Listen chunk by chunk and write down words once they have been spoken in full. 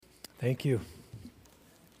Thank you.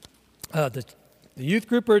 The youth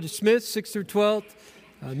group are dismissed, 6th through 12th,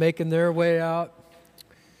 making their way out.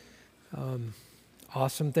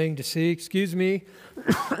 Awesome thing to see. Excuse me.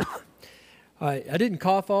 I didn't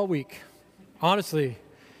cough all week, honestly.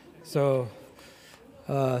 So,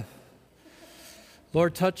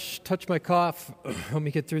 Lord, touch my cough. Let me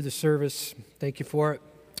get through the service. Thank you for it.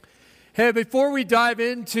 Hey, before we dive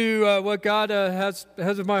into what God has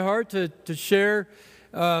in my heart to share,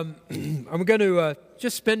 I'm going to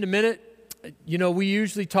just spend a minute. You know, we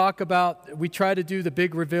usually we try to do the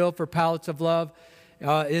big reveal for Pallets of Love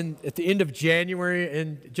at the end of January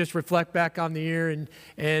and just reflect back on the year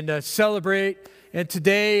and celebrate. And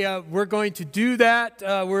today we're going to do that.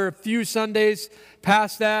 We're a few Sundays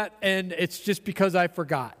past that, and it's just because I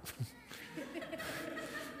forgot.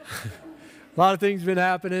 A lot of things have been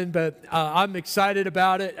happening, but I'm excited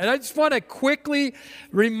about it. And I just want to quickly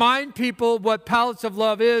remind people what Pallets of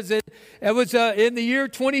Love is. It was in the year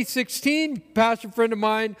 2016, a pastor friend of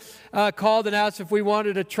mine called and asked if we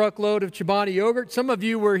wanted a truckload of Chobani yogurt. Some of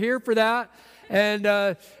you were here for that. And,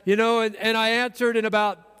 and I answered in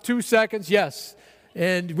about 2 seconds, yes.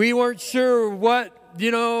 And we weren't sure what,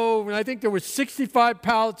 I think there were 65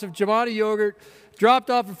 pallets of Chobani yogurt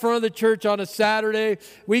dropped off in front of the church on a Saturday.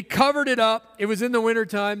 We covered it up. It was in the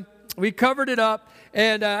wintertime. We covered it up.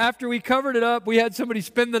 And after we covered it up, we had somebody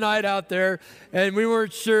spend the night out there. And we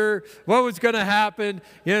weren't sure what was going to happen,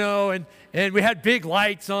 and we had big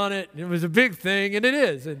lights on it. It was a big thing, and it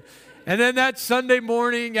is. And then that Sunday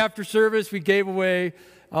morning after service, we gave away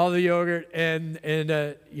all the yogurt. And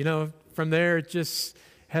from there, it just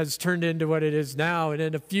has turned into what it is now. And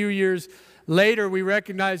then a few years later, we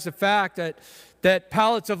recognized the fact that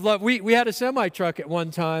Pallets of Love, we had a semi-truck at one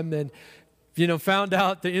time and, found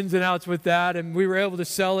out the ins and outs with that, and we were able to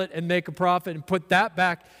sell it and make a profit and put that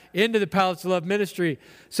back into the Pallets of Love ministry.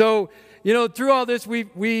 So, through all this,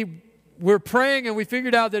 we were praying and we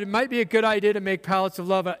figured out that it might be a good idea to make Pallets of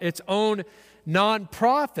Love its own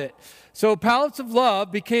nonprofit. So Pallets of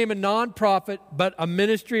Love became a nonprofit, but a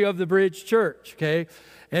ministry of the Bridge Church, okay?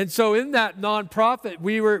 And so in that nonprofit,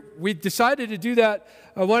 we decided to do that.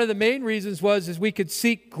 One of the main reasons is we could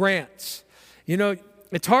seek grants.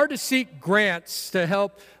 It's hard to seek grants to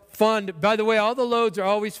help fund. By the way, all the loads are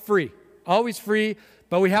always free,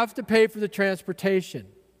 but we have to pay for the transportation,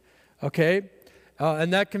 okay?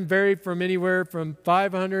 And that can vary from anywhere from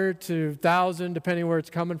 500 to 1,000, depending where it's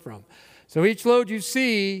coming from. So each load you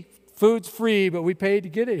see, food's free, but we paid to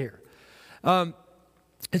get it here.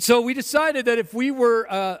 And so we decided that if we were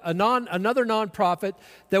another nonprofit,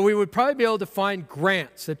 that we would probably be able to find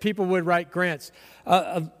grants, that people would write grants.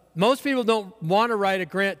 Most people don't want to write a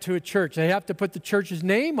grant to a church. They have to put the church's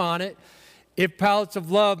name on it. If Pallets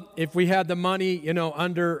of Love, if we had the money,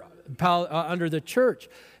 under the church.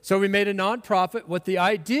 So we made a nonprofit with the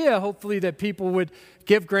idea, hopefully, that people would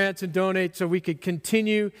give grants and donate so we could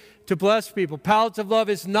continue to bless people. Pallets of Love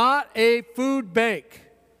is not a food bank.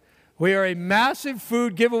 We are a massive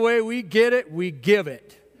food giveaway. We get it, we give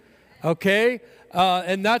it. Okay?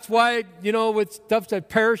 And that's why, with stuff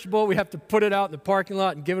that's perishable, we have to put it out in the parking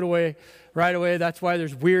lot and give it away right away. That's why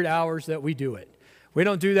there's weird hours that we do it. We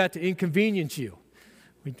don't do that to inconvenience you.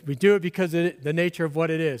 We do it because of the nature of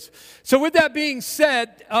what it is. So with that being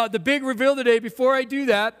said, the big reveal today, before I do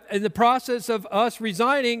that, in the process of us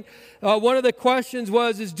resigning, one of the questions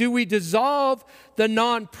is do we dissolve the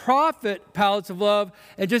nonprofit Pallets of Love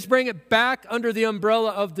and just bring it back under the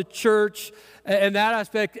umbrella of the church and that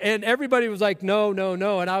aspect? And everybody was like, no.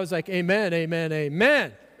 And I was like, amen, amen,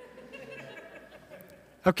 amen.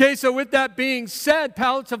 Okay, so with that being said,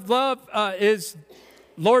 Pallets of Love is,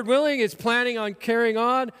 Lord willing, is planning on carrying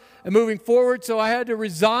on and moving forward. So I had to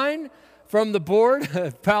resign from the board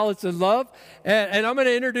of Pallets of Love. And I'm going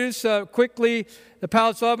to introduce quickly the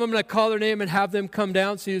Pallets of Love. I'm going to call their name and have them come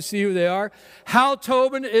down so you see who they are. Hal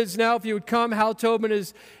Tobin is now, if you would come, Hal Tobin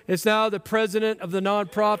is now the president of the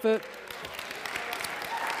nonprofit.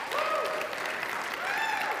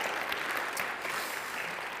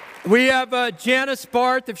 We have Janice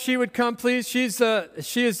Barth, if she would come, please. She is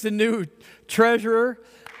the new treasurer.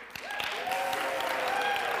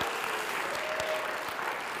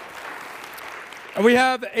 We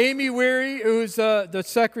have Amy Weary, who's the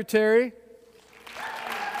secretary.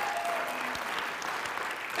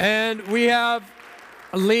 And we have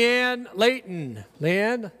Leanne Layton.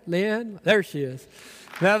 Leanne? There she is.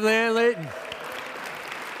 We have Leanne Layton.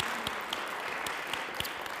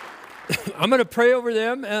 I'm going to pray over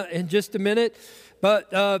them in just a minute.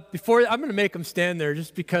 But before, I'm going to make them stand there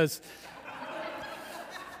just because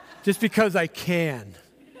I can.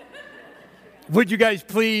 Would you guys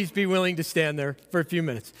please be willing to stand there for a few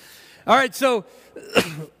minutes? All right, so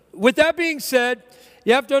with that being said,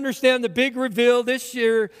 you have to understand the big reveal this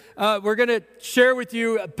year. We're going to share with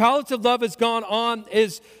you, Pallets of Love has gone on.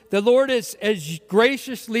 The Lord has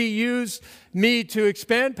graciously used me to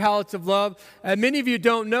expand Pallets of Love. And many of you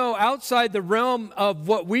don't know, outside the realm of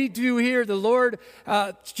what we do here, the Lord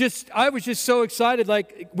I was just so excited.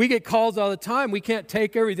 Like, we get calls all the time. We can't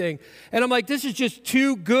take everything. And I'm like, this is just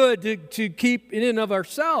too good to keep in and of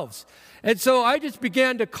ourselves. And so I just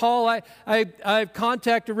began to call. I've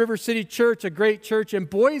contacted River City Church, a great church in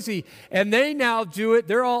Boise, and they now do it.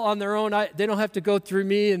 They're all on their own. They don't have to go through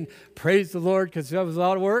me, and praise the Lord, because that was a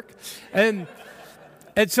lot of work. And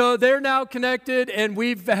so they're now connected, and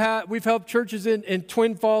we've helped churches in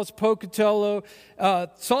Twin Falls, Pocatello,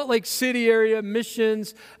 Salt Lake City area,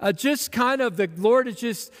 missions. Just kind of the Lord has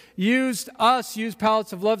just used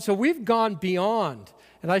Pallets of Love. So we've gone beyond.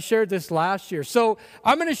 And I shared this last year. So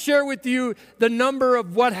I'm going to share with you the number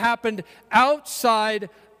of what happened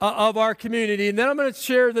outside of our community. And then I'm going to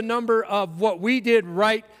share the number of what we did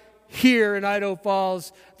right here in Idaho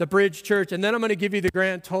Falls, the Bridge Church. And then I'm going to give you the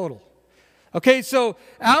grand total. Okay, so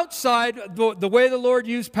outside, the way the Lord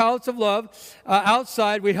used Pallets of Love,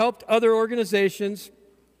 outside, we helped other organizations.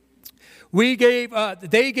 They gave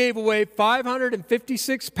away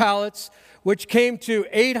 556 pallets, which came to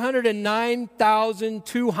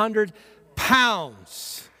 809,200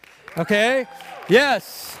 pounds. Okay?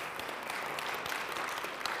 Yes.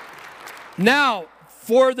 Now,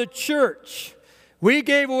 for the church, we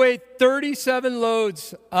gave away 37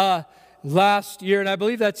 loads last year, and I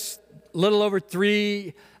believe that's a little over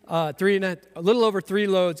three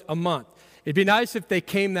loads a month. It'd be nice if they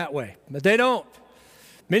came that way, but they don't.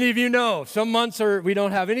 Many of you know, some months we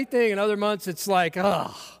don't have anything, and other months it's like,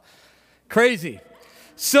 crazy.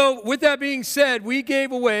 So with that being said, we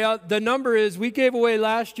gave away, we gave away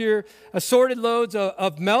last year assorted loads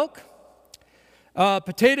of milk,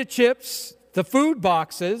 potato chips, the food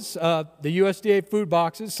boxes, the USDA food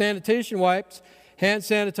boxes, sanitation wipes, hand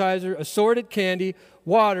sanitizer, assorted candy,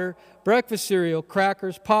 water, breakfast cereal,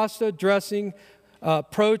 crackers, pasta, dressing,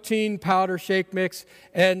 protein powder shake mix,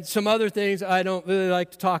 and some other things I don't really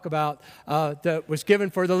like to talk about that was given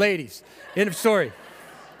for the ladies. End of story.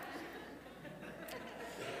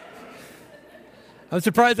 I'm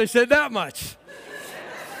surprised I said that much.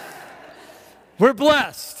 We're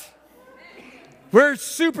blessed. We're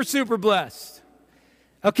super, super blessed.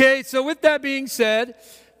 Okay, so with that being said,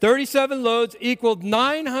 37 loads equaled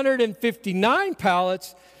 959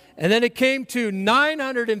 pallets, and then it came to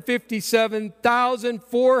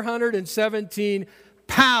 957,417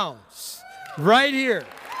 pounds right here.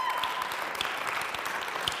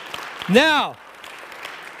 Now,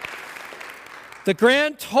 the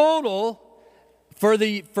grand total for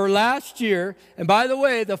last year, and by the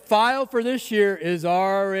way, the file for this year is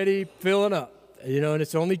already filling up, and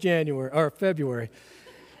it's only February.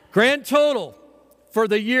 Grand total for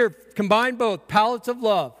the year, combined both, Pallets of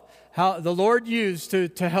Love, how the Lord used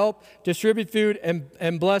to help distribute food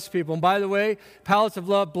and bless people. And by the way, Pallets of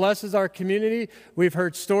Love blesses our community. We've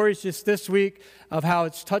heard stories just this week of how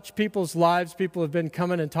it's touched people's lives. People have been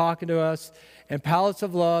coming and talking to us. And Pallets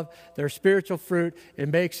of Love, their spiritual fruit, it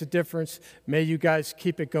makes a difference. May you guys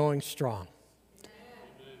keep it going strong.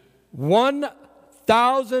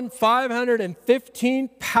 1,515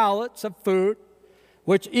 pallets of food,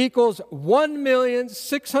 which equals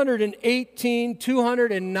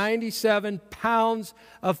 1,618,297 pounds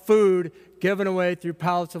of food given away through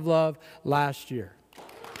Pallets of Love last year.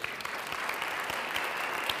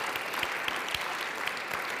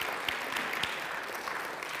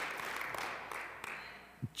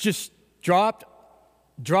 Just dropped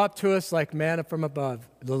to us like manna from above.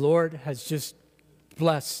 The Lord has just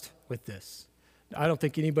blessed with this. I don't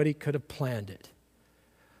think anybody could have planned it.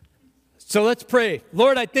 So let's pray.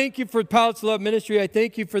 Lord, I thank you for Pallets of Love Ministry. I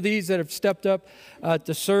thank you for these that have stepped up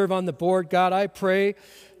to serve on the board. God, I pray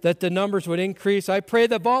that the numbers would increase. I pray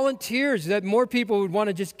that volunteers, that more people would want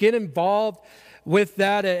to just get involved with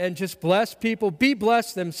that and just bless people, be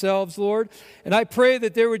blessed themselves, Lord. And I pray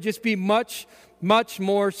that there would just be much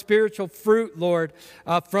more spiritual fruit, Lord,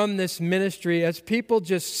 from this ministry as people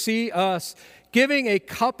just see us giving a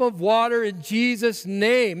cup of water in Jesus'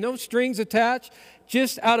 name. No strings attached,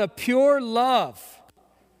 just out of pure love.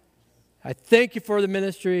 I thank you for the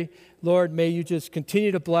ministry. Lord, may you just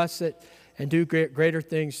continue to bless it and do greater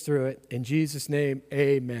things through it. In Jesus' name,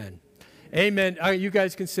 amen. Amen. You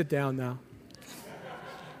guys can sit down now.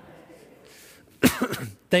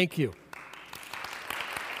 Thank you.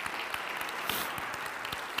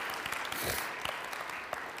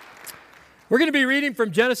 We're going to be reading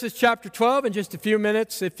from Genesis chapter 12 in just a few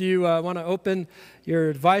minutes if you want to open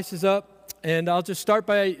your devices up. And I'll just start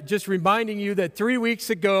by just reminding you that 3 weeks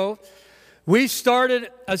ago, we started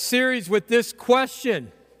a series with this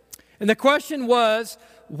question. And the question was,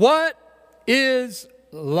 what is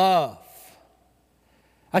love?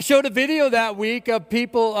 I showed a video that week of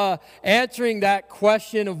people answering that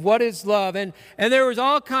question of what is love. And there was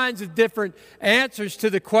all kinds of different answers to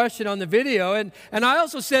the question on the video. And I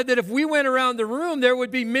also said that if we went around the room, there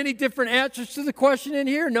would be many different answers to the question in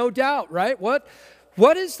here, no doubt, right? What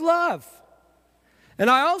is love? And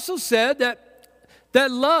I also said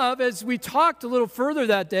that love, as we talked a little further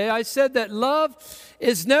that day, I said that love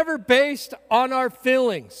is never based on our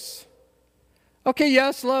feelings. Okay,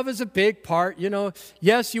 yes, love is a big part,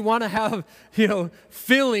 Yes, you want to have,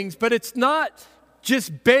 feelings, but it's not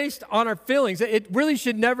just based on our feelings. It really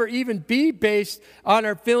should never even be based on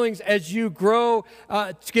our feelings as you grow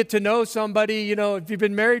to get to know somebody. If you've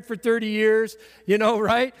been married for 30 years,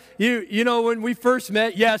 right? When we first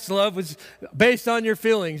met, yes, love was based on your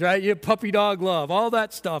feelings, right? You have puppy dog love, all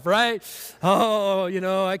that stuff, right? Oh,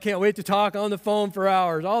 I can't wait to talk on the phone for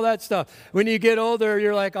hours, all that stuff. When you get older,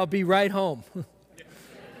 you're like, I'll be right home.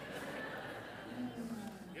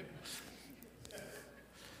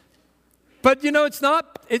 But it's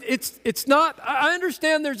not, I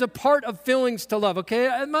understand there's a part of feelings to love, okay?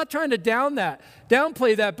 I'm not trying to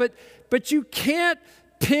downplay that, but you can't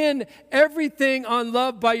pin everything on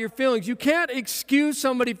love by your feelings. You can't excuse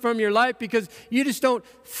somebody from your life because you just don't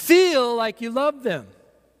feel like you love them.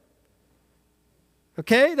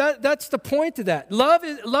 Okay? That's the point of that. Love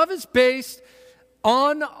is based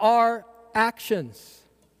on our actions.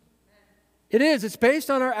 It is. It's based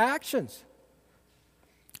on our actions.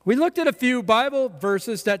 We looked at a few Bible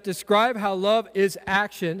verses that describe how love is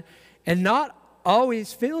action and not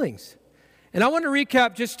always feelings. And I want to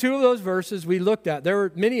recap just two of those verses we looked at. There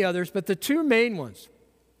were many others, but the two main ones.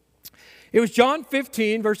 It was John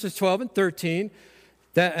 15, verses 12 and 13,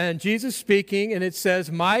 and Jesus speaking, and it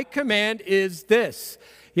says, "My command is this."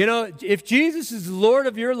 If Jesus is the Lord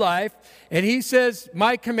of your life, and he says,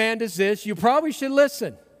 "My command is this," you probably should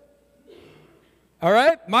listen. All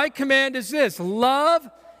right? My command is this: love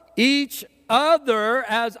each other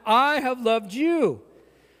as I have loved you.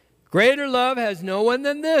 Greater love has no one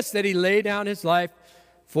than this, that he lay down his life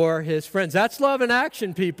for his friends. That's love in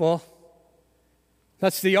action, people.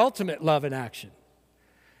 That's the ultimate love in action.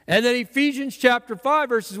 And then Ephesians chapter 5,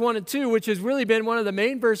 verses 1 and 2, which has really been one of the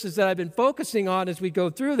main verses that I've been focusing on as we go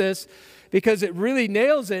through this, because it really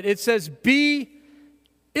nails it. It says, be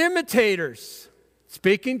imitators.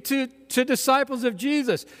 Speaking to disciples of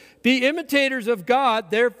Jesus. Be imitators of God,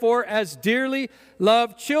 therefore, as dearly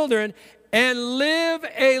loved children, and live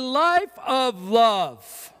a life of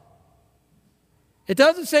love. It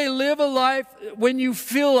doesn't say live a life when you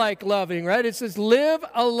feel like loving, right? It says live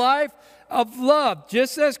a life of love,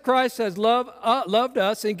 just as Christ has loved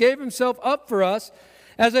us and gave himself up for us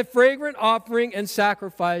as a fragrant offering and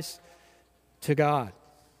sacrifice to God.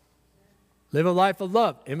 Live a life of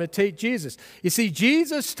love. Imitate Jesus. You see,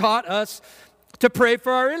 Jesus taught us to pray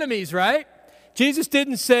for our enemies, right? Jesus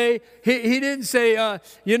didn't say, he didn't say,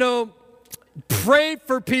 pray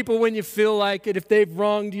for people when you feel like it. If they've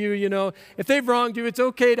wronged you, if they've wronged you, it's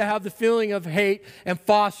okay to have the feeling of hate and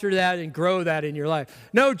foster that and grow that in your life.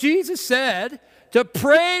 No, Jesus said to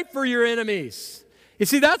pray for your enemies. You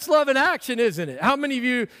see, that's love in action, isn't it? How many of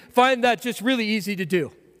you find that just really easy to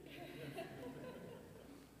do?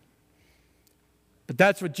 But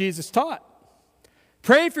that's what Jesus taught.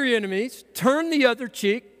 Pray for your enemies, turn the other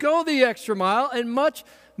cheek, go the extra mile, and much,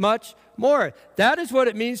 much more. That is what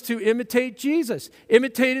it means to imitate Jesus.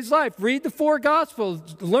 Imitate his life. Read the 4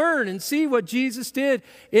 Gospels. Learn and see what Jesus did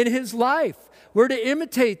in his life. We're to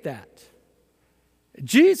imitate that.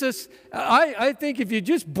 Jesus, I think if you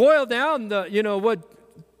just boil down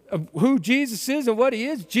who Jesus is and what he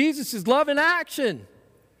is, Jesus is love in action.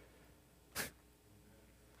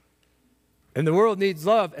 And the world needs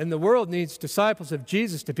love, and the world needs disciples of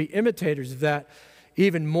Jesus to be imitators of that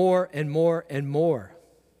even more and more and more.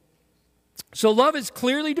 So love is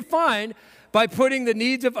clearly defined by putting the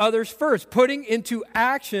needs of others first, putting into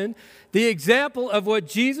action the example of what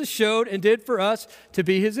Jesus showed and did for us to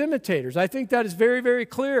be his imitators. I think that is very, very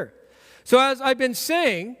clear. So as I've been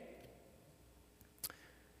saying,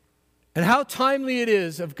 and how timely it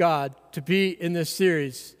is of God to be in this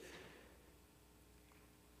series,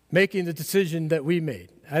 making the decision that we made.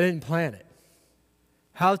 I didn't plan it.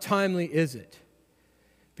 How timely is it?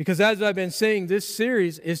 Because as I've been saying, this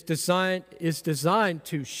series is designed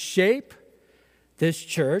to shape this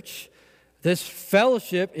church, this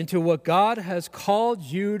fellowship into what God has called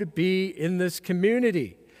you to be in this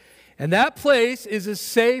community. And that place is a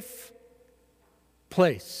safe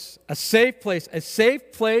place. A safe place. A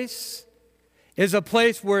safe place is a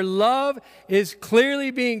place where love is clearly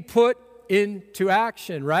being put into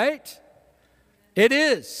action, right? It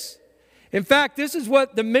is. In fact, this is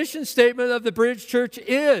what the mission statement of the Bridge Church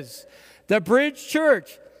is. The Bridge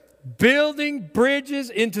Church, building bridges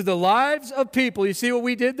into the lives of people. You see what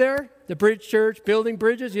we did there? The Bridge Church, building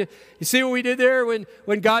bridges. You see what we did there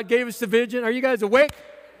when God gave us the vision? Are you guys awake?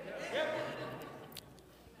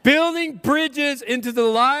 Building bridges into the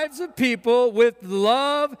lives of people with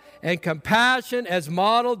love and compassion as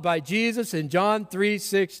modeled by Jesus in John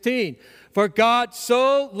 3:16. For God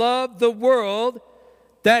so loved the world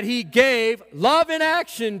that he gave, love in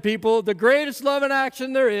action, people, the greatest love in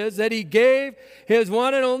action there is, that he gave his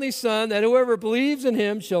one and only Son, that whoever believes in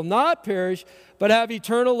him shall not perish, but have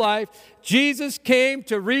eternal life. Jesus came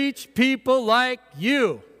to reach people like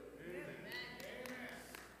you.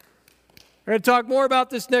 We're going to talk more about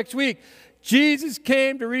this next week. Jesus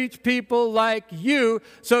came to reach people like you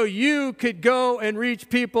so you could go and reach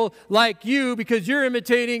people like you because you're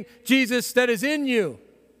imitating Jesus that is in you.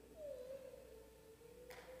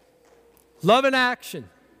 Love in action.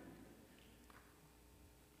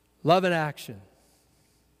 Love in action.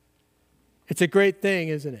 It's a great thing,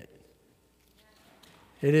 isn't it?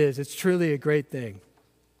 It is. It's truly a great thing.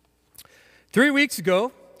 3 weeks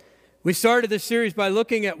ago, we started this series by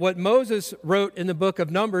looking at what Moses wrote in the book of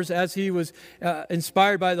Numbers as he was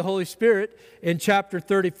inspired by the Holy Spirit in chapter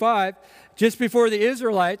 35, just before the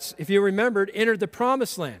Israelites, if you remembered, entered the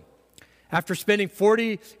Promised Land. After spending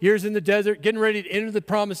 40 years in the desert, getting ready to enter the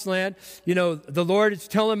Promised Land, the Lord is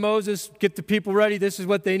telling Moses, get the people ready, this is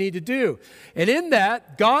what they need to do. And in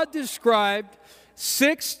that, God described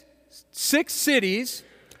six cities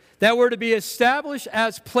that were to be established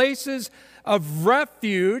as places of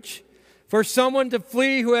refuge for someone to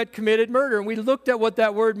flee who had committed murder. And we looked at what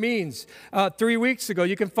that word means 3 weeks ago.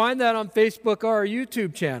 You can find that on Facebook or our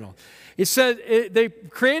YouTube channel. It says they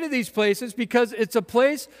created these places because it's a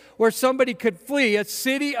place where somebody could flee, a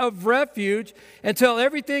city of refuge, until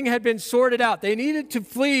everything had been sorted out. They needed to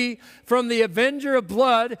flee from the avenger of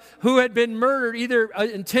blood who had been murdered either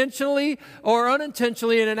intentionally or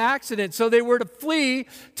unintentionally in an accident. So they were to flee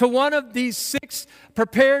to one of these 6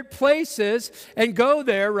 prepared places and go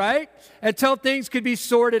there, right, until things could be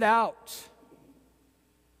sorted out.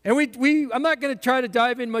 And I'm not going to try to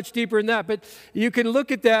dive in much deeper in that, but you can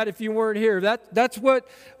look at that if you weren't here. That's what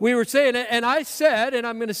we were saying. And I said, and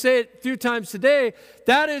I'm going to say it a few times today,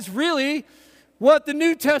 that is really what the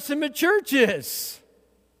New Testament church is.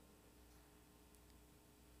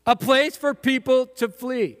 A place for people to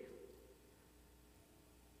flee.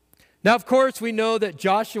 Now, of course, we know that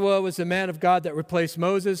Joshua was the man of God that replaced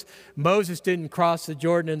Moses. Moses didn't cross the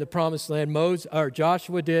Jordan in the Promised Land.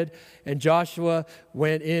 Joshua did, and Joshua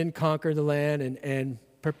went in, conquered the land, and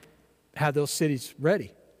had those cities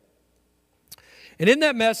ready. And in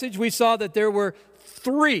that message, we saw that there were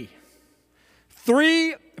three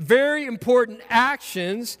very important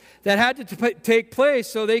actions that had to take place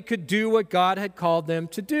so they could do what God had called them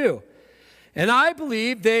to do. And I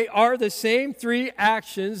believe they are the same 3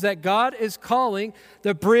 actions that God is calling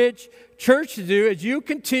the Bridge Church to do as you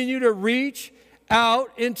continue to reach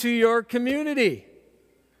out into your community.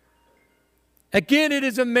 Again, it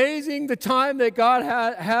is amazing the time that God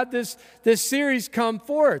had this series come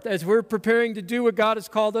forth as we're preparing to do what God has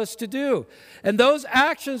called us to do. And those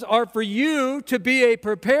actions are for you to be a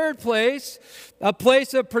prepared place, a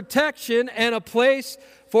place of protection, and a place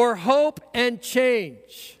for hope and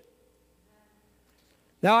change.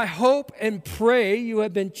 Now, I hope and pray you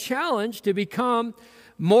have been challenged to become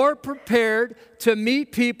more prepared to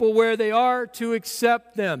meet people where they are, to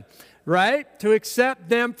accept them, right? To accept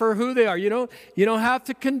them for who they are. You don't have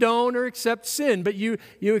to condone or accept sin, but you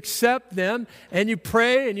accept them and you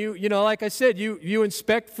pray and you like I said, you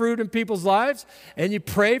inspect fruit in people's lives and you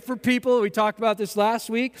pray for people. We talked about this last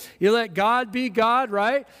week. You let God be God,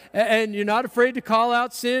 right? And you're not afraid to call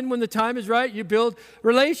out sin when the time is right. You build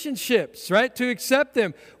relationships, right? To accept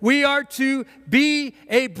them. We are to be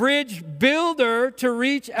a bridge builder to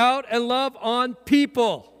reach out and love on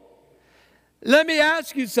people. Let me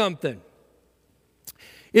ask you something.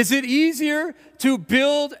 Is it easier to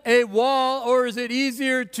build a wall or is it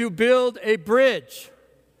easier to build a bridge?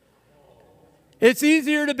 It's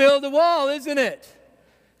easier to build a wall, isn't it?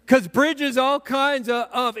 Because bridges, all kinds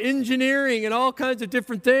of engineering and all kinds of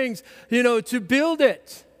different things, to build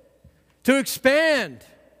it, to expand.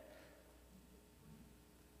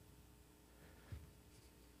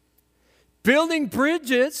 Building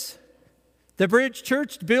bridges The Bridge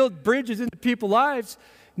Church, to build bridges into people's lives,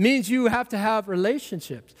 means you have to have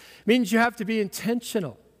relationships. Means you have to be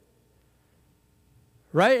intentional.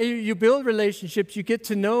 Right? You build relationships. You get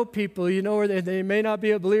to know people. You know where they may not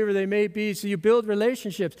be a believer, they may be. So you build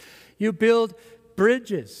relationships. You build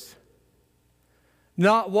bridges,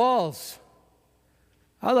 not walls.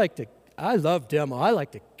 I love demo. I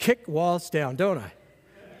like to kick walls down, don't I?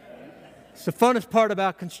 It's the funnest part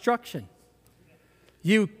about construction.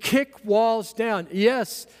 You kick walls down.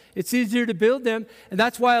 Yes, it's easier to build them, and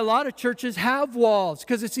that's why a lot of churches have walls,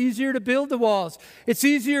 because it's easier to build the walls. It's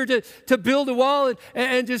easier to build a wall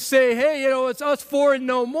and just say, hey, it's us four and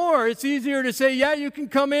no more. It's easier to say, yeah, you can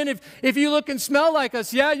come in if you look and smell like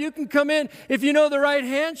us. Yeah, you can come in if you know the right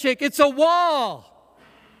handshake. It's a wall.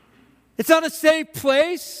 It's not a safe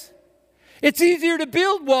place. It's easier to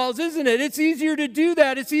build walls, isn't it? It's easier to do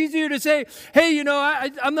that. It's easier to say, hey,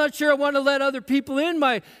 I'm not sure I want to let other people in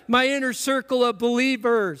my inner circle of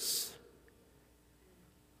believers.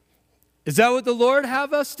 Is that what the Lord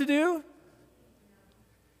have us to do?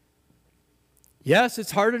 Yes, it's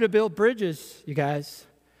harder to build bridges, you guys,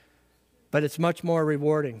 but it's much more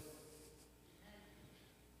rewarding.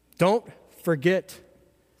 Don't forget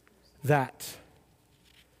that.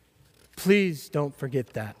 Please don't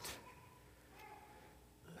forget that.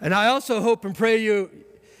 And I also hope and pray you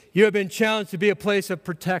have been challenged to be a place of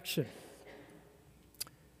protection.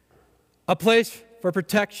 A place for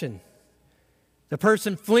protection. The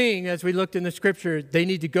person fleeing, as we looked in the scripture, they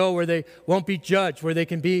need to go where they won't be judged, where they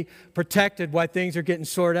can be protected while things are getting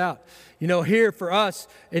sorted out. Here for us,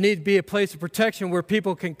 it needs to be a place of protection where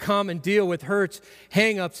people can come and deal with hurts,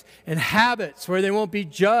 hang-ups, and habits, where they won't be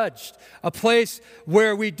judged. A place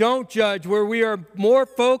where we don't judge, where we are more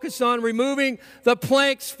focused on removing the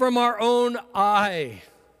planks from our own eye.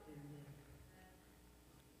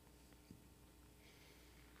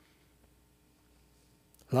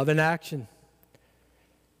 Love in action.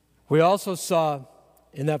 We also saw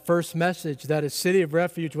in that first message that a city of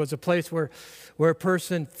refuge was a place where a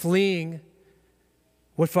person fleeing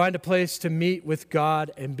would find a place to meet with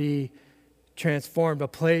God and be transformed, a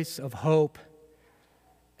place of hope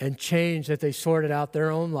and change that they sorted out their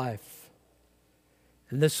own life.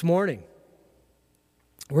 And this morning,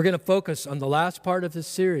 we're going to focus on the last part of this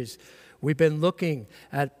series. We've been looking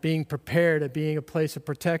at being prepared, at being a place of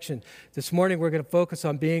protection. This morning, we're going to focus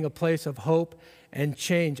on being a place of hope and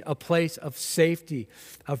change, a place of safety,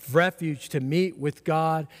 of refuge to meet with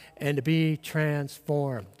God and to be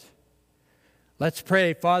transformed. Let's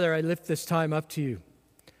pray. Father, I lift this time up to you.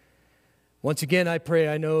 Once again, I pray,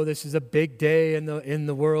 I know this is a big day in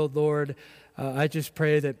the world, Lord. I just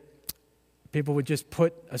pray that people would just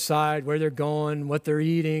put aside where they're going, what they're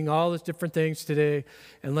eating, all those different things today,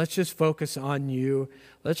 and let's just focus on you.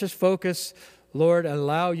 Let's just focus, Lord, and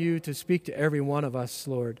allow you to speak to every one of us,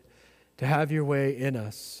 Lord, to have your way in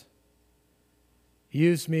us.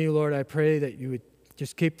 Use me, Lord. I pray that you would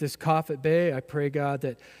just keep this cough at bay. I pray, God,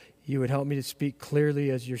 that you would help me to speak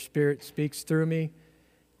clearly as your Spirit speaks through me.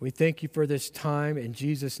 We thank you for this time. In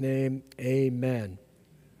Jesus' name, amen.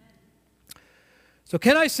 So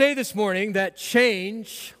can I say this morning that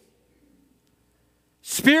change,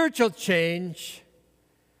 spiritual change,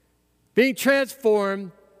 being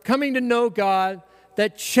transformed, coming to know God,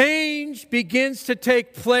 that change begins to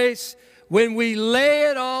take place when we lay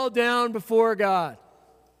it all down before God.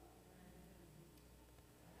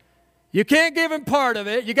 You can't give him part of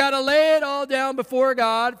it. You got to lay it all down before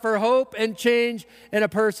God for hope and change in a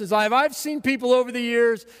person's life. I've seen people over the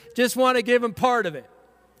years just want to give him part of it.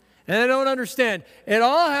 And I don't understand. It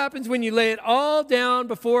all happens when you lay it all down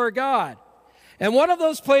before God. And one of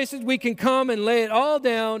those places we can come and lay it all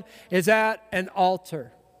down is at an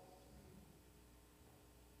altar.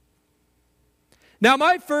 Now,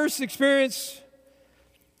 my first experience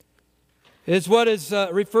is what is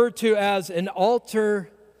referred to as an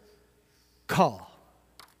altar call.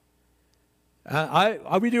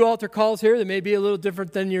 We do altar calls here. They may be a little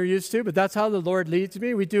different than you're used to, but that's how the Lord leads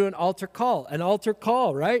me. We do an altar call,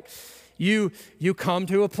 right? You come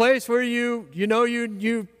to a place where you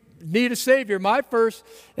need a Savior. My first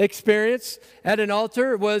experience at an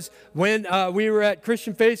altar was when we were at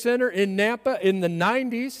Christian Faith Center in Nampa in the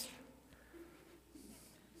 90s.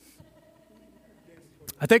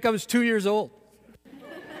 I think I was 2 years old.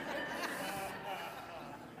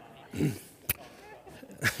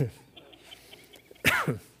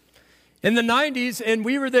 In the 90s, and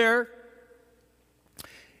we were there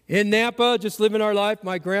in Nampa, just living our life.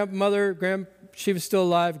 My grandmother, she was still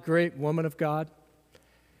alive, great woman of God.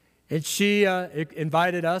 And she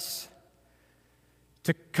invited us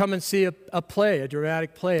to come and see a play, a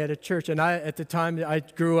dramatic play at a church. And at the time, I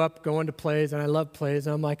grew up going to plays, and I love plays.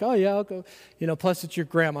 And I'm like, oh, yeah, I'll go. Plus it's your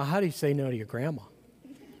grandma. How do you say no to your grandma?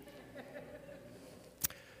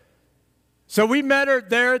 So we met her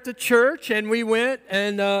there at the church, and we went,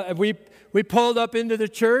 and we pulled up into the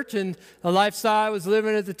church, and the lifestyle I was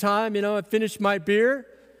living at the time, I finished my beer,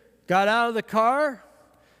 got out of the car,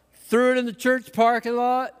 threw it in the church parking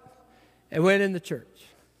lot, and went in the church.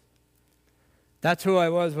 That's who I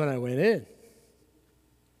was when I went in.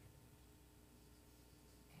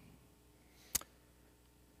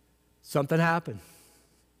 Something happened.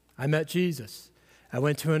 I met Jesus. I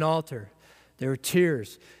went to an altar. There were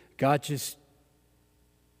tears. God just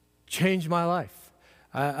changed my life.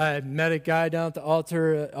 I met a guy down at the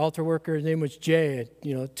altar worker. His name was Jay.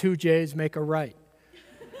 2 J's make a right.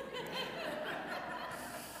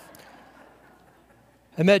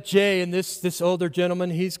 I met Jay, and this older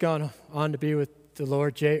gentleman, he's gone on to be with the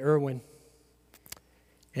Lord, Jay Irwin.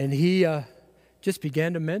 And he just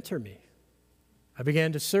began to mentor me. I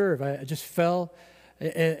began to serve. I just fell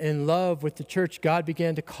in love with the church. God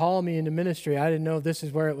began to call me into ministry. I didn't know this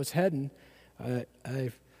is where it was heading. I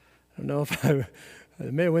don't know if I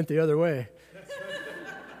may have went the other way.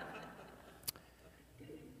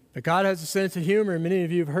 But God has a sense of humor, and many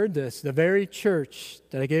of you have heard this. The very church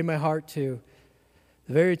that I gave my heart to,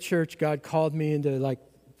 the very church God called me into like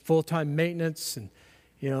full-time maintenance and,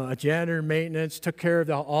 a janitor maintenance, took care of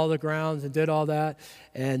all the grounds and did all that.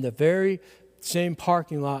 And the very same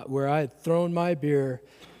parking lot where I had thrown my beer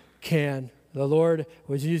can, the Lord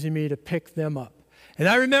was using me to pick them up. And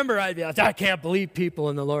I remember I'd be like, I can't believe people,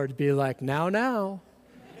 and the Lord would be like, now.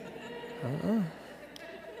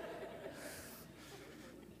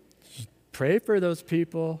 Pray for those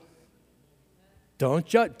people. Don't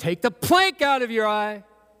judge. Take the plank out of your eye.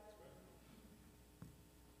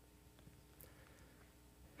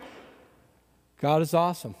 God is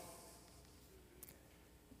awesome.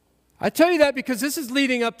 I tell you that because this is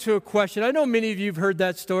leading up to a question. I know many of you have heard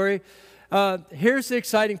that story. Here's the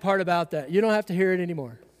exciting part about that. You don't have to hear it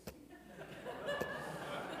anymore.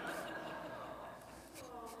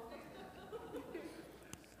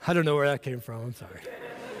 I don't know where that came from. I'm sorry.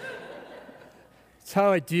 It's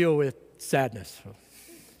how I deal with sadness.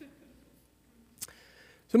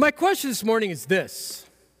 So my question this morning is this.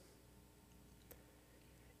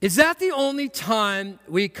 Is that the only time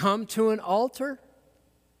we come to an altar?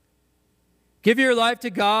 Give your life to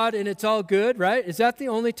God and it's all good, right? Is that the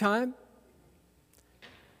only time?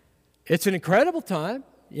 It's an incredible time,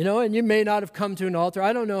 and you may not have come to an altar.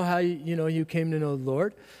 I don't know how you came to know the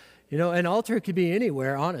Lord. An altar could be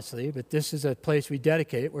anywhere, honestly, but this is a place we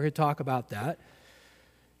dedicate. We're going to talk about that.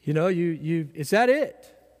 Is that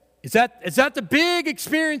it? Is that the big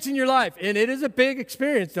experience in your life? And it is a big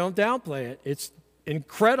experience. Don't downplay it. It's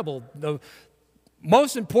incredible. The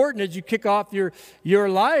most important is you kick off your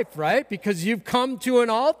life, right? Because you've come to an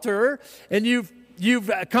altar and you've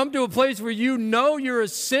come to a place where you're a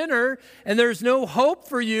sinner and there's no hope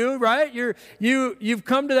for you, right? You've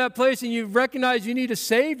come to that place and you've recognized you need a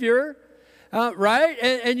Savior, right?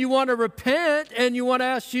 And you want to repent and you want to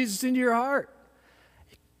ask Jesus into your heart.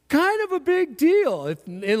 Kind of a big deal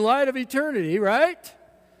in light of eternity, right?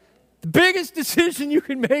 The biggest decision you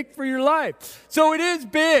can make for your life. So it is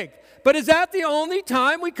big. But is that the only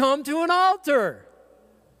time we come to an altar?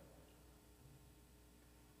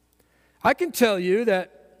 I can tell you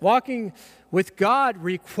that walking with God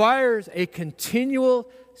requires a continual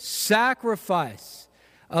sacrifice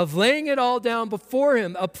of laying it all down before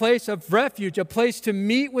Him, a place of refuge, a place to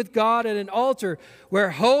meet with God at an altar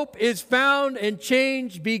where hope is found and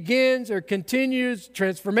change begins or continues,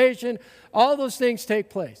 transformation, all those things take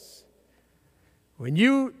place. When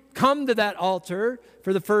you come to that altar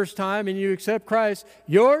for the first time and you accept Christ,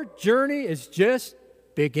 your journey is just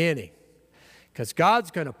beginning. Because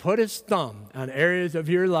God's going to put His thumb on areas of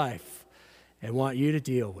your life and want you to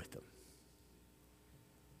deal with them.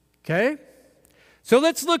 Okay? So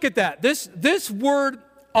let's look at that. This word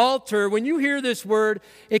altar, when you hear this word,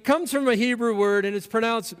 it comes from a Hebrew word and it's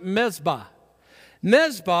pronounced mezbah.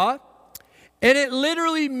 Mezbah, and it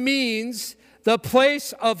literally means the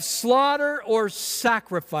place of slaughter or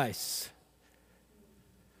sacrifice.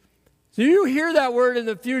 So you hear that word in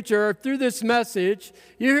the future, or through this message,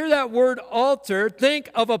 you hear that word altar, think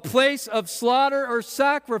of a place of slaughter or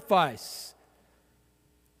sacrifice.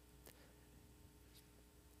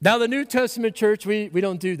 Now, the New Testament church, we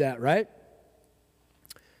don't do that, right?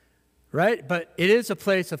 Right? But it is a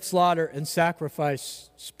place of slaughter and sacrifice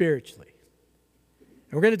spiritually.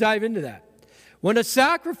 And we're going to dive into that. When a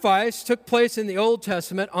sacrifice took place in the Old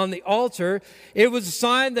Testament on the altar, it was a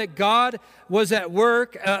sign that God was at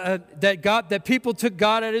work, that people took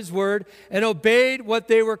God at His word and obeyed what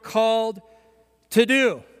they were called to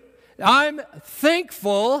do. I'm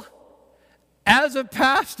thankful as a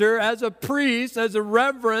pastor, as a priest, as a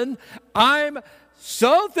reverend, I'm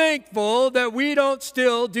so thankful that we don't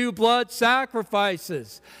still do blood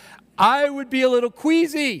sacrifices. I would be a little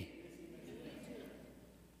queasy.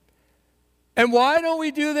 And why don't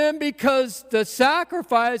we do them? Because the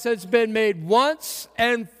sacrifice has been made once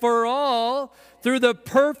and for all through the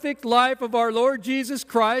perfect life of our Lord Jesus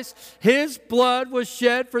Christ. His blood was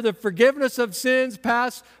shed for the forgiveness of sins,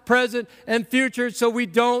 past, present, and future, so we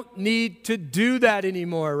don't need to do that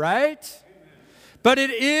anymore, right? But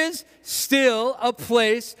it is still a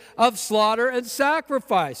place of slaughter and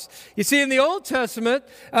sacrifice. You see, in the Old Testament,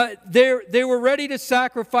 they were ready to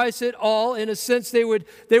sacrifice it all. In a sense, they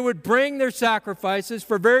would bring their sacrifices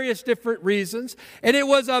for various different reasons. And it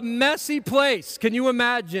was a messy place. Can you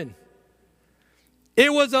imagine?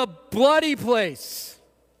 It was a bloody place.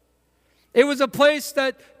 It was a place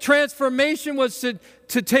that transformation was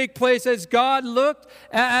to take place as God looked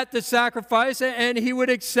at the sacrifice, and He would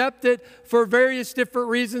accept it for various different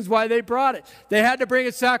reasons why they brought it. They had to bring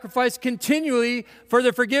a sacrifice continually for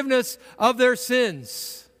the forgiveness of their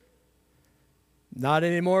sins. Not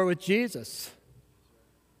anymore with Jesus.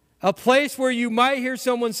 A place where you might hear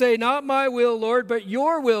someone say, "Not my will, Lord, but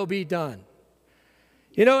your will be done."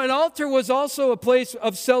 You know, an altar was also a place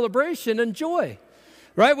of celebration and joy.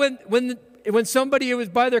 Right? When somebody, it was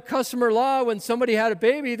by their customary law, when somebody had a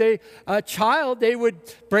baby, a child, they would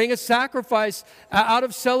bring a sacrifice out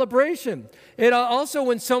of celebration. It also,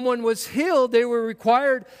 when someone was healed, they were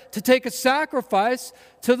required to take a sacrifice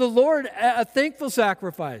to the Lord, a thankful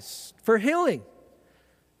sacrifice for healing,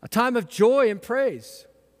 a time of joy and praise.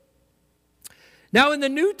 Now, in the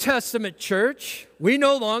New Testament church, we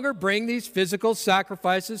no longer bring these physical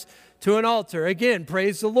sacrifices to an altar. Again,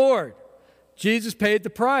 praise the Lord. Jesus paid the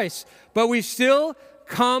price. But we still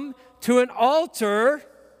come to an altar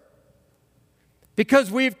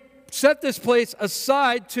because we've set this place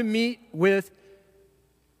aside to meet with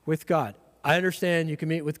God. I understand you can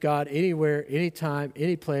meet with God anywhere, anytime,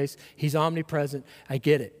 any place. He's omnipresent. I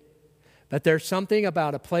get it. But there's something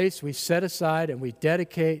about a place we set aside and we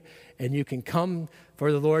dedicate, and you can come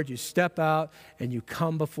for the Lord. You step out and you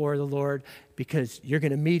come before the Lord because you're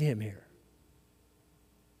going to meet Him here.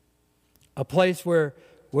 A place where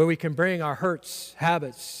we can bring our hurts,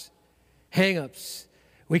 habits, hang-ups.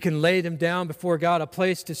 We can lay them down before God. A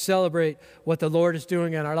place to celebrate what the Lord is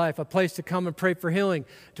doing in our life. A place to come and pray for healing,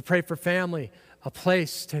 to pray for family. A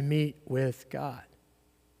place to meet with God.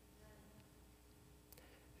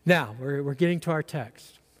 Now, we're getting to our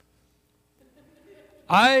text.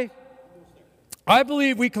 I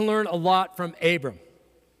believe we can learn a lot from Abram.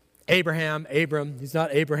 Abram. He's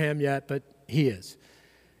not Abraham yet, but he is.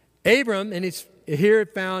 Abram, and he's here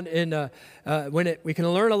found in, we can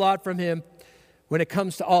learn a lot from him when it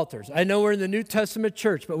comes to altars. I know we're in the New Testament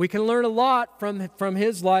church, but we can learn a lot from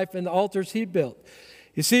his life and the altars he built.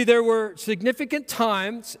 You see, there were significant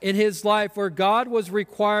times in his life where God was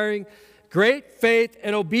requiring great faith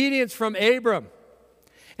and obedience from Abram.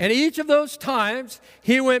 And each of those times,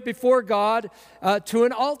 he went before God to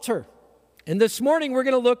an altar. And this morning, we're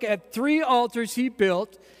going to look at 3 altars he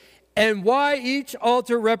built and why each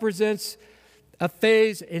altar represents a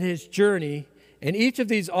phase in his journey, and each of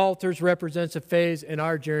these altars represents a phase in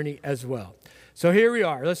our journey as well. So here we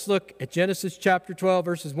are. Let's look at Genesis chapter 12,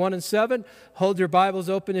 verses 1 and 7. Hold your Bibles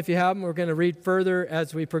open if you have them. We're going to read further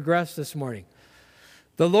as we progress this morning.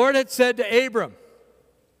 The Lord had said to Abram,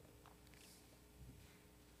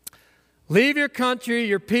 "Leave your country,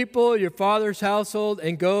 your people, your father's household,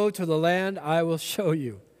 and go to the land I will show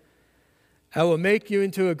you. I will make you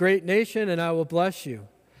into a great nation, and I will bless you.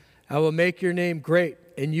 I will make your name great,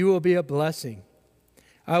 and you will be a blessing.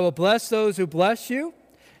 I will bless those who bless you,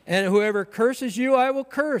 and whoever curses you, I will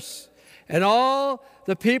curse. And all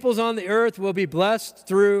the peoples on the earth will be blessed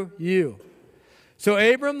through you." So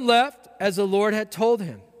Abram left as the Lord had told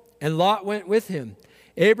him, and Lot went with him.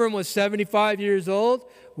 Abram was 75 years old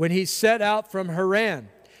when he set out from Haran.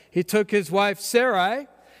 He took his wife Sarai,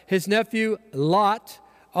 his nephew Lot,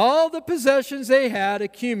 all the possessions they had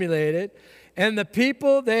accumulated, and the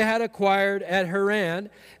people they had acquired at Haran,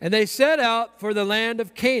 and they set out for the land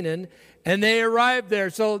of Canaan, and they arrived there.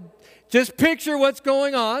 So just picture what's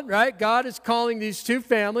going on, right? God is calling these 2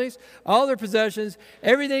 families, all their possessions,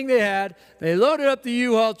 everything they had. They loaded up the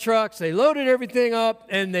U-Haul trucks, they loaded everything up,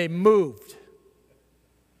 and they moved.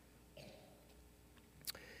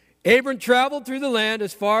 Abram traveled through the land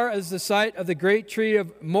as far as the site of the great tree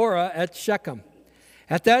of Moreh at Shechem.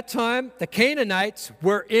 At that time, the Canaanites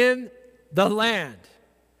were in the land.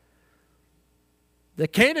 The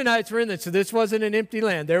Canaanites were in this, so this wasn't an empty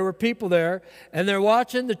land. There were people there, and they're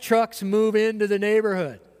watching the trucks move into the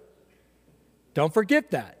neighborhood. Don't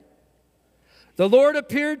forget that. The Lord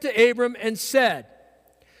appeared to Abram and said,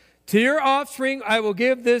 "To your offspring I will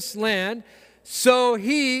give this land." So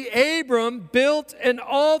he, Abram, built an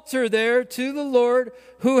altar there to the Lord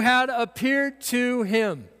who had appeared to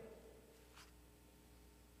him.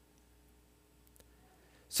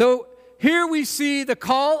 So here we see the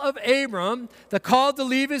call of Abram, the call to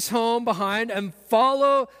leave his home behind and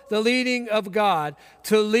follow the leading of God,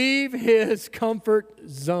 to leave his comfort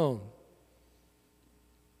zone.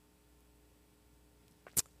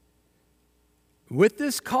 With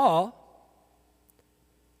this call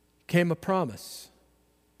came a promise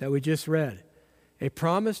that we just read, a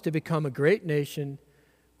promise to become a great nation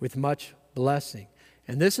with much blessing.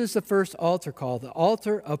 And this is the first altar call, the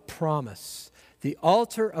altar of promise. The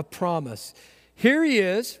altar of promise. Here he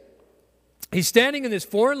is. He's standing in this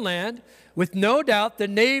foreign land with no doubt the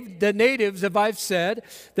natives, as I've said,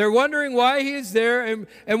 they're wondering why he is there and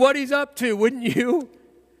what he's up to, wouldn't you?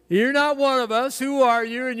 You're not one of us. Who are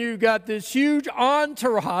you? And you've got this huge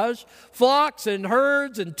entourage, flocks and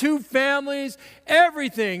herds and 2 families,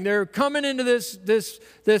 everything. They're coming into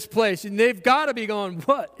this place, and they've got to be going,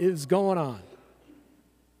 what is going on?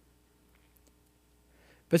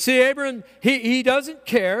 But see, Abram, he doesn't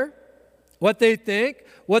care what they think,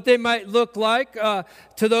 what they might look like to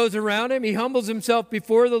those around him. He humbles himself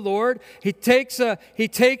before the Lord. He takes the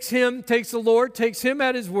Lord, takes him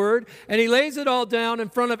at his word, and he lays it all down in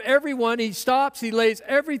front of everyone. He stops, he lays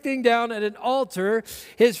everything down at an altar.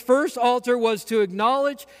 His first altar was to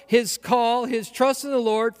acknowledge his call, his trust in the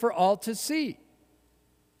Lord for all to see.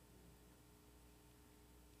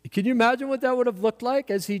 Can you imagine what that would have looked like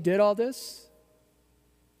as he did all this?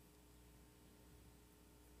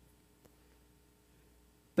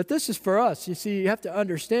 But this is for us. You see, you have to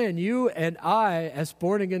understand, you and I, as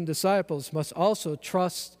born-again disciples, must also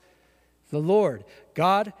trust the Lord.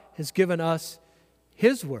 God has given us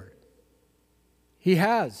His word. He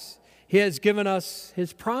has. He has given us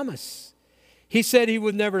His promise. He said He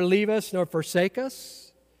would never leave us nor forsake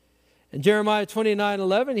us. In Jeremiah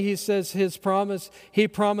 29:11, He says His promise, He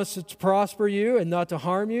promises to prosper you and not to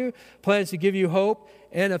harm you, plans to give you hope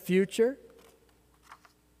and a future.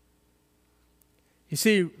 You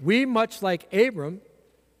see, we, much like Abram,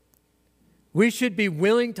 we should be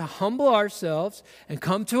willing to humble ourselves and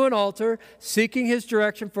come to an altar, seeking His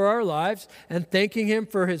direction for our lives and thanking Him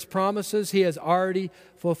for His promises He has already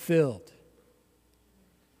fulfilled.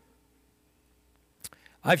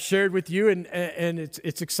 I've shared with you, and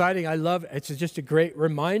it's exciting. I love it. It's just a great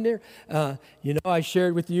reminder. I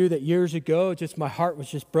shared with you that years ago, just my heart was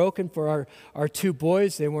just broken for our 2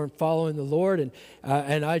 boys. They weren't following the Lord,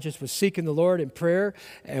 and I just was seeking the Lord in prayer.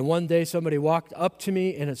 And one day, somebody walked up to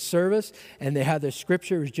me in a service, and they had the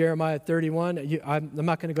scripture. It was Jeremiah 31. I'm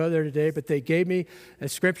not going to go there today, but they gave me a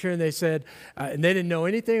scripture, and they said, and they didn't know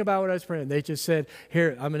anything about what I was praying. They just said,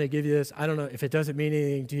 "Here, I'm going to give you this. I don't know if it doesn't mean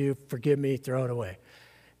anything to you. Forgive me. Throw it away."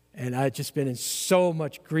 And I'd just been in so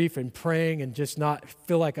much grief and praying and just not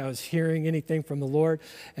feel like I was hearing anything from the Lord.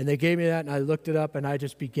 And they gave me that, and I looked it up, and I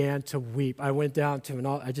just began to weep. I went down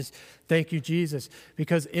to I just, thank you, Jesus.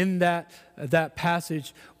 Because in that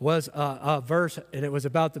passage was a verse, and it was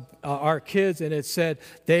about our kids, and it said,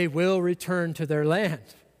 they will return to their land.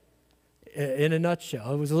 In a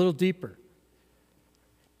nutshell, it was a little deeper.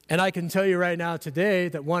 And I can tell you right now today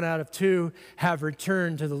that 1 out of 2 have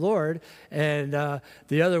returned to the Lord. And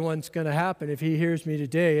the other one's going to happen. If he hears me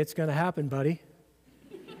today, it's going to happen, buddy.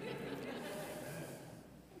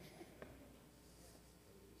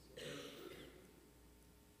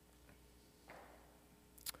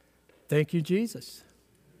 Thank you, Jesus.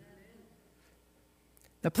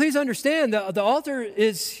 Now, please understand, the altar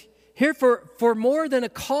is here for more than a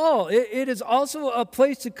call. It is also a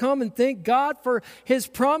place to come and thank God for His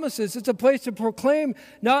promises. It's a place to proclaim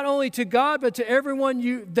not only to God, but to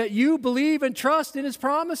everyone that you believe and trust in His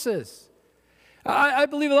promises. I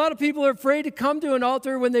believe a lot of people are afraid to come to an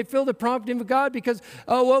altar when they feel the prompting of God because,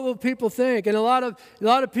 what will people think? And a lot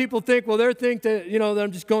of people think, well, they think that, that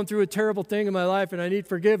I'm just going through a terrible thing in my life and I need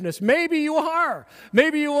forgiveness. Maybe you are.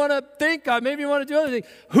 Maybe you want to thank God. Maybe you want to do other things.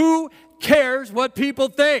 Who cares what people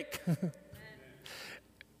think?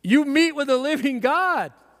 You meet with a living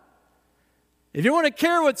God. If you want to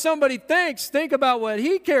care what somebody thinks, think about what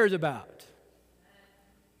He cares about.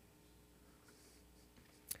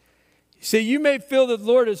 See, you may feel that the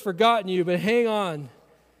Lord has forgotten you, but hang on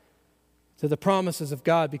to the promises of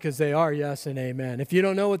God because they are yes and amen. If you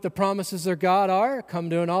don't know what the promises of God are, come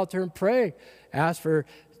to an altar and pray. Ask for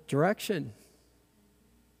direction.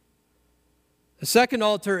 The second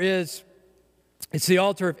altar it's the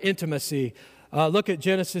altar of intimacy. Look at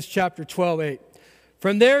Genesis chapter 12:8.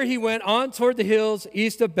 From there he went on toward the hills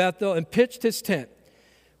east of Bethel and pitched his tent.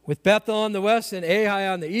 With Bethel on the west and Ai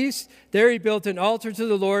on the east, there he built an altar to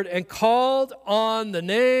the Lord and called on the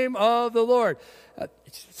name of the Lord.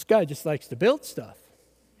 This guy just likes to build stuff.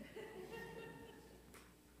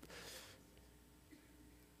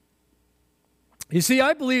 You see,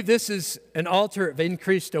 I believe this is an altar of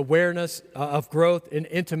increased awareness of growth and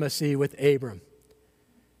intimacy with Abram.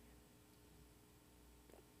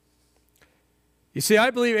 You see,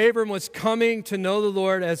 I believe Abram was coming to know the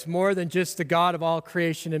Lord as more than just the God of all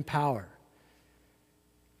creation and power.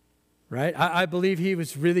 Right? I believe he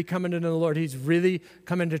was really coming to know the Lord. He's really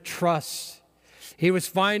coming to trust. He was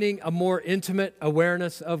finding a more intimate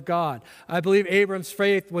awareness of God. I believe Abram's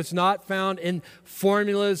faith was not found in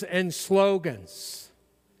formulas and slogans.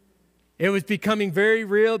 It was becoming very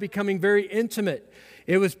real, becoming very intimate.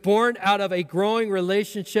 It was born out of a growing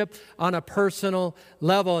relationship on a personal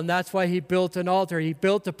level, and that's why he built an altar. He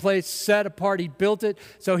built a place set apart. He built it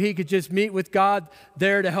so he could just meet with God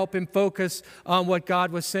there to help him focus on what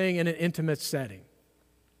God was saying in an intimate setting.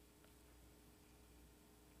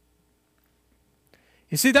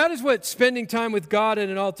 You see, that is what spending time with God at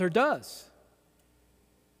an altar does.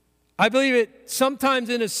 I believe it sometimes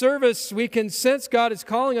in a service we can sense God is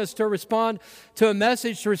calling us to respond to a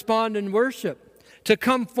message, to respond in worship, to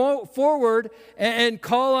come forward and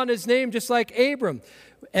call on his name just like Abram.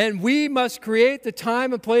 And we must create the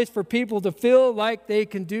time and place for people to feel like they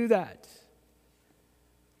can do that.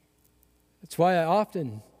 That's why I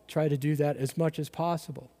often try to do that as much as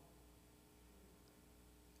possible.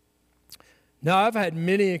 Now, I've had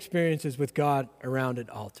many experiences with God around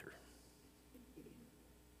an altar.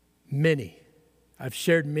 Many. I've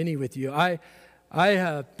shared many with you. I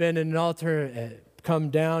have been in an altar,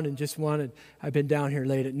 come down and just I've been down here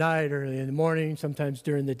late at night, early in the morning, sometimes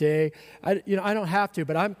during the day. I don't have to,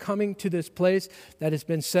 but I'm coming to this place that has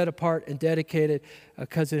been set apart and dedicated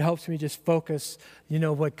because it helps me just focus,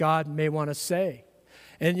 what God may want to say.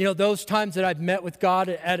 And, those times that I've met with God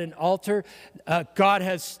at an altar, God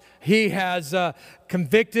has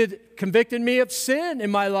convicted me of sin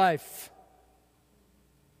in my life.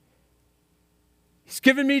 He's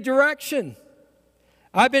given me direction.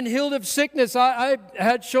 I've been healed of sickness. I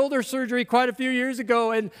had shoulder surgery quite a few years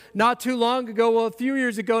ago, and not too long ago, a few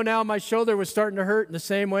years ago now, my shoulder was starting to hurt in the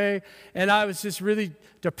same way, and I was just really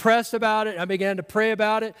depressed about it. I began to pray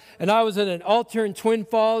about it, and I was at an altar in Twin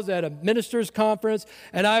Falls at a minister's conference,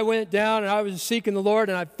 and I went down, and I was seeking the Lord,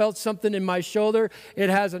 and I felt something in my shoulder. It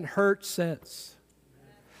hasn't hurt since.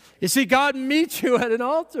 You see, God meets you at an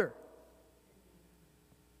altar.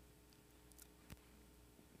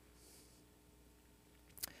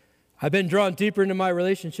 I've been drawn deeper into my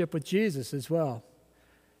relationship with Jesus as well,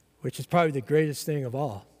 which is probably the greatest thing of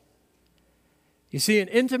all. You see, an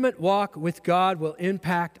intimate walk with God will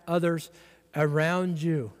impact others around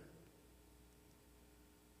you.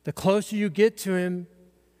 The closer you get to him,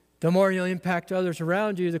 the more you'll impact others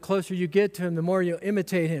around you. The closer you get to him, the more you'll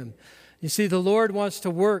imitate him. You see, the Lord wants to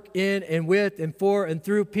work in and with and for and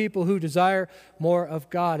through people who desire more of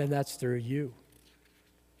God, and that's through you.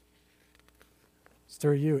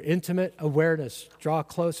 Through you. Intimate awareness. Draw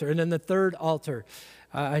closer. And then the third altar.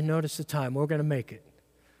 I noticed the time. We're going to make it.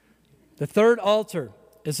 The third altar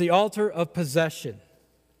is the altar of possession.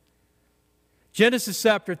 Genesis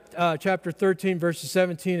chapter 13, verses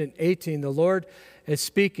 17 and 18, the Lord is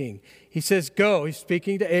speaking. He says, go. He's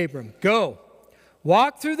speaking to Abram. Go.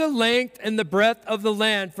 Walk through the length and the breadth of the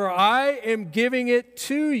land, for I am giving it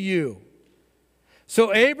to you.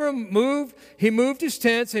 So Abram moved his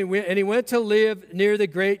tents and he went to live near the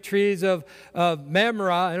great trees of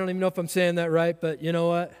Mamre. I don't even know if I'm saying that right, but you know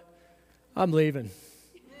what? I'm leaving.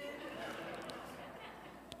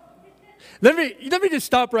 Let me just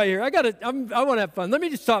stop right here. I want to have fun. Let me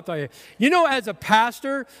just stop right here. As a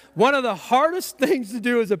pastor, one of the hardest things to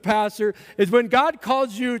do as a pastor is when God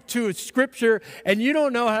calls you to a scripture and you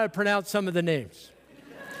don't know how to pronounce some of the names.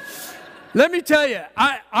 Let me tell you,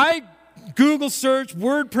 I Google search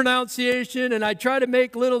word pronunciation, and I try to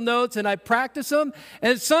make little notes, and I practice them,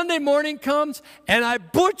 and Sunday morning comes, and I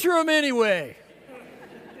butcher them anyway.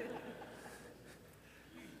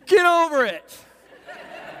 Get over it.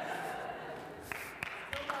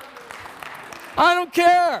 I don't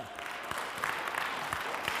care.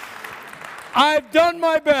 I've done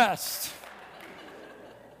my best.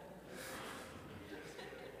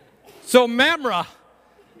 So Mamre.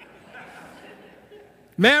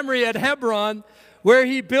 Mamre at Hebron, where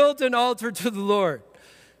he built an altar to the Lord.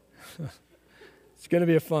 It's going to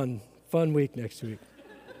be a fun week next week.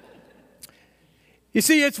 You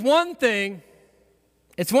see, it's one thing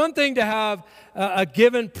to have a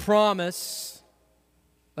given promise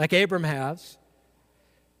like Abram has,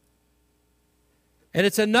 and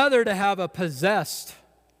it's another to have a possessed,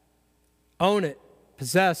 own it,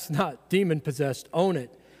 possessed, not demon-possessed, own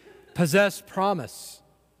it, possessed promise.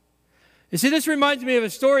 You see, this reminds me of a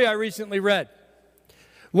story I recently read.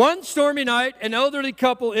 One stormy night, an elderly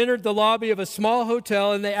couple entered the lobby of a small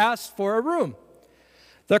hotel and they asked for a room.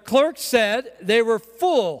 The clerk said they were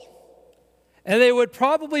full, and they would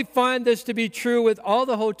probably find this to be true with all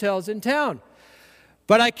the hotels in town.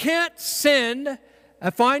 But I can't send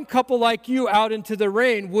a fine couple like you out into the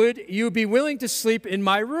rain. Would you be willing to sleep in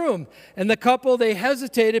my room? And the couple, they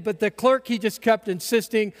hesitated, but the clerk, he just kept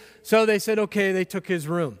insisting. So they said, okay, they took his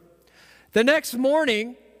room. The next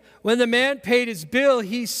morning, when the man paid his bill,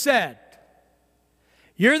 he said,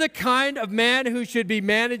 "You're the kind of man who should be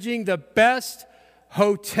managing the best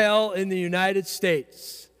hotel in the United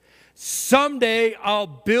States. Someday I'll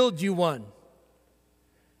build you one."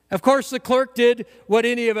 Of course, the clerk did what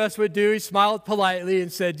any of us would do. He smiled politely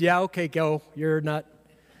and said, "Yeah, okay, go. You're not."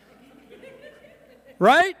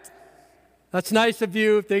 Right? That's nice of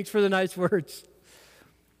you. Thanks for the nice words.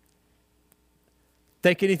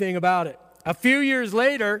 Think anything about it. A few years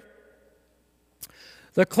later,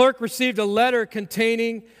 the clerk received a letter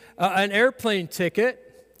containing an airplane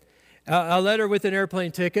ticket, a letter with an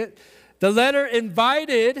airplane ticket. The letter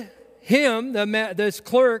invited him, this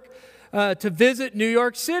clerk, to visit New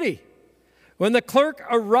York City. When the clerk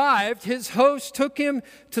arrived, his host took him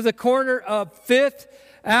to the corner of 5th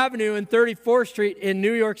Avenue and 34th Street in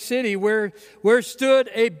New York City, where stood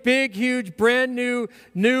a big, huge, brand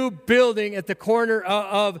new building at the corner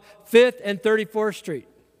of 5th and 34th Street.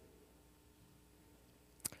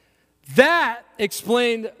 "That,"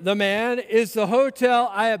 explained the man, "is the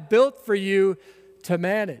hotel I have built for you to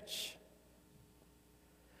manage."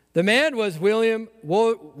 The man was William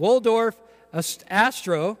Waldorf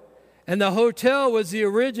Astro, and the hotel was the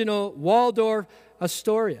original Waldorf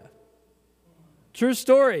Astoria. True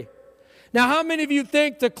story. Now, how many of you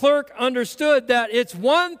think the clerk understood that it's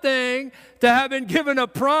one thing to have been given a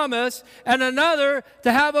promise and another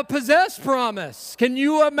to have a possessed promise? Can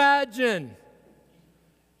you imagine?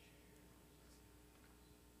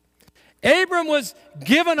 Abram was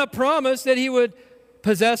given a promise that he would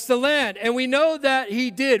possess the land, and we know that he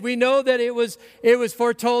did. We know that it was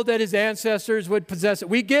foretold that his ancestors would possess it.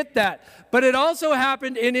 We get that. But it also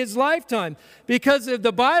happened in his lifetime, because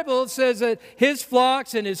the Bible says that his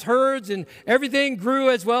flocks and his herds and everything grew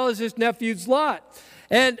as well as his nephew's Lot.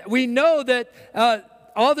 And we know that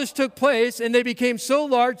all this took place, and they became so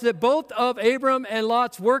large that both of Abram and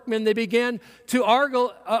Lot's workmen, they began to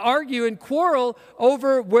argue and quarrel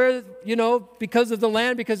over where, because of the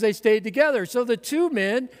land, because they stayed together. So the two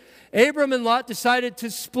men, Abram and Lot, decided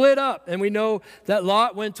to split up. And we know that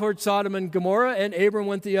Lot went toward Sodom and Gomorrah, and Abram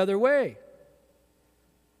went the other way.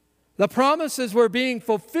 The promises were being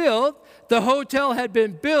fulfilled. The hotel had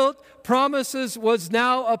been built. Promises was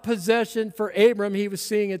now a possession for Abram. He was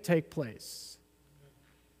seeing it take place.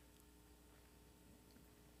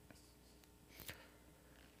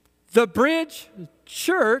 The Bridge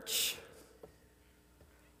Church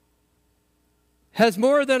has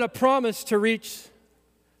more than a promise to reach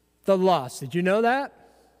the lost. Did you know that?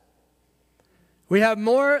 We have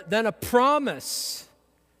more than a promise.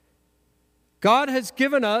 God has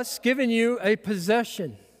given you a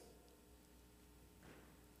possession.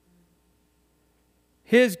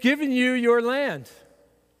 He has given you your land.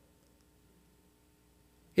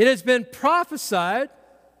 It has been prophesied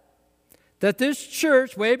that this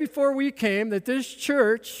church, way before we came, that this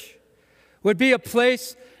church would be a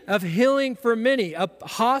place of healing for many, a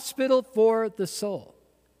hospital for the soul.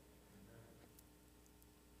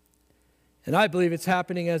 And I believe it's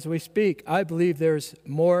happening as we speak. I believe there's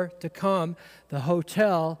more to come. The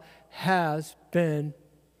hotel has been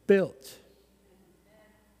built.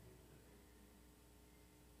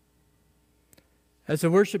 As the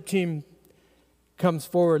worship team comes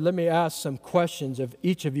forward, let me ask some questions of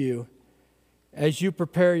each of you as you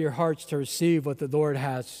prepare your hearts to receive what the Lord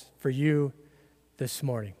has for you this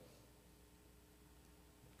morning.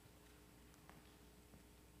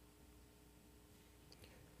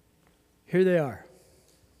 Here they are.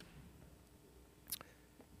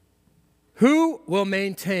 Who will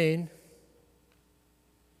maintain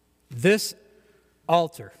this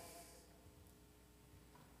altar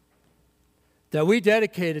that we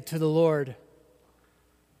dedicated to the Lord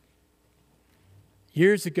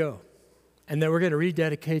years ago? and that we're going to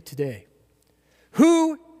rededicate today.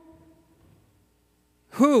 Who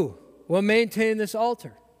will maintain this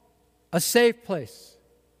altar? A safe place.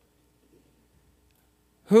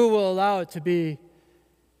 Who will allow it to be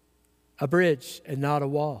a bridge and not a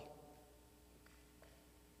wall?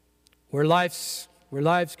 Where lives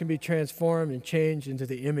can be transformed and changed into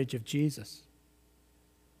the image of Jesus.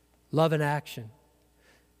 Love in action.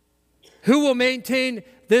 Who will maintain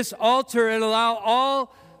this altar and allow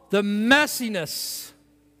all the messiness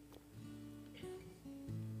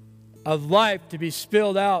of life to be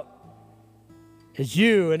spilled out as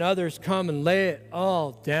you and others come and lay it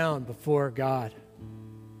all down before God?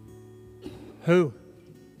 Who?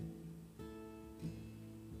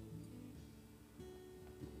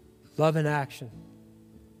 Love in action.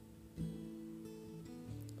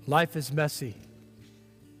 Life is messy,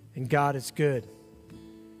 and God is good.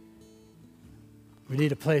 We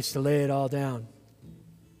need a place to lay it all down.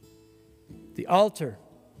 The altar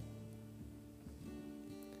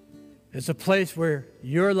is a place where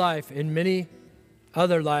your life and many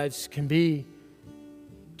other lives can be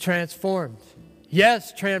transformed.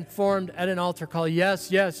 Yes, transformed at an altar call.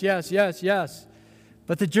 Yes, yes, yes, yes, yes.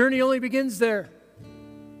 But the journey only begins there.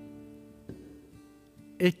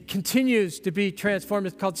 It continues to be transformed.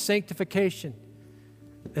 It's called sanctification.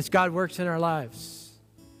 As God works in our lives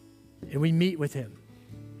and we meet with Him.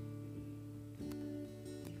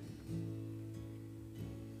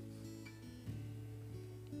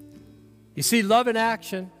 You see, love in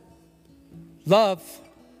action, love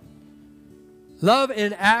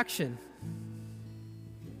in action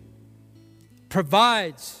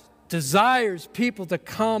provides, desires people to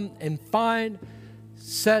come and find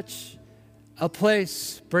such a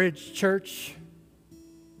place, Bridge Church.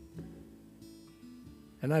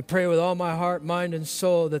 And I pray with all my heart, mind, and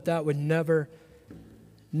soul that would never,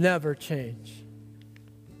 never change.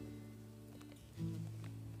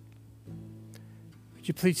 Would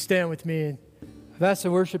you please stand with me? And I've asked the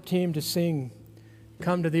worship team to sing,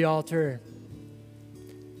 Come to the Altar.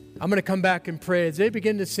 I'm going to come back and pray as they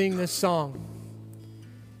begin to sing this song.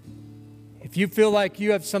 If you feel like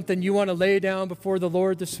you have something you want to lay down before the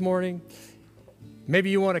Lord this morning, maybe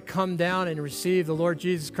you want to come down and receive the Lord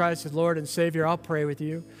Jesus Christ as Lord and Savior, I'll pray with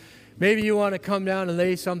you. Maybe you want to come down and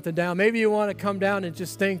lay something down. Maybe you want to come down and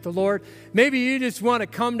just thank the Lord. Maybe you just want to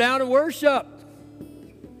come down and worship.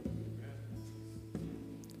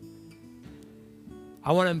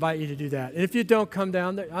 I want to invite you to do that. And if you don't come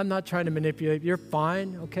down, I'm not trying to manipulate. You're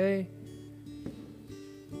fine, okay?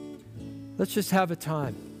 Let's just have a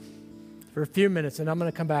time for a few minutes, and I'm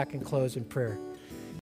going to come back and close in prayer.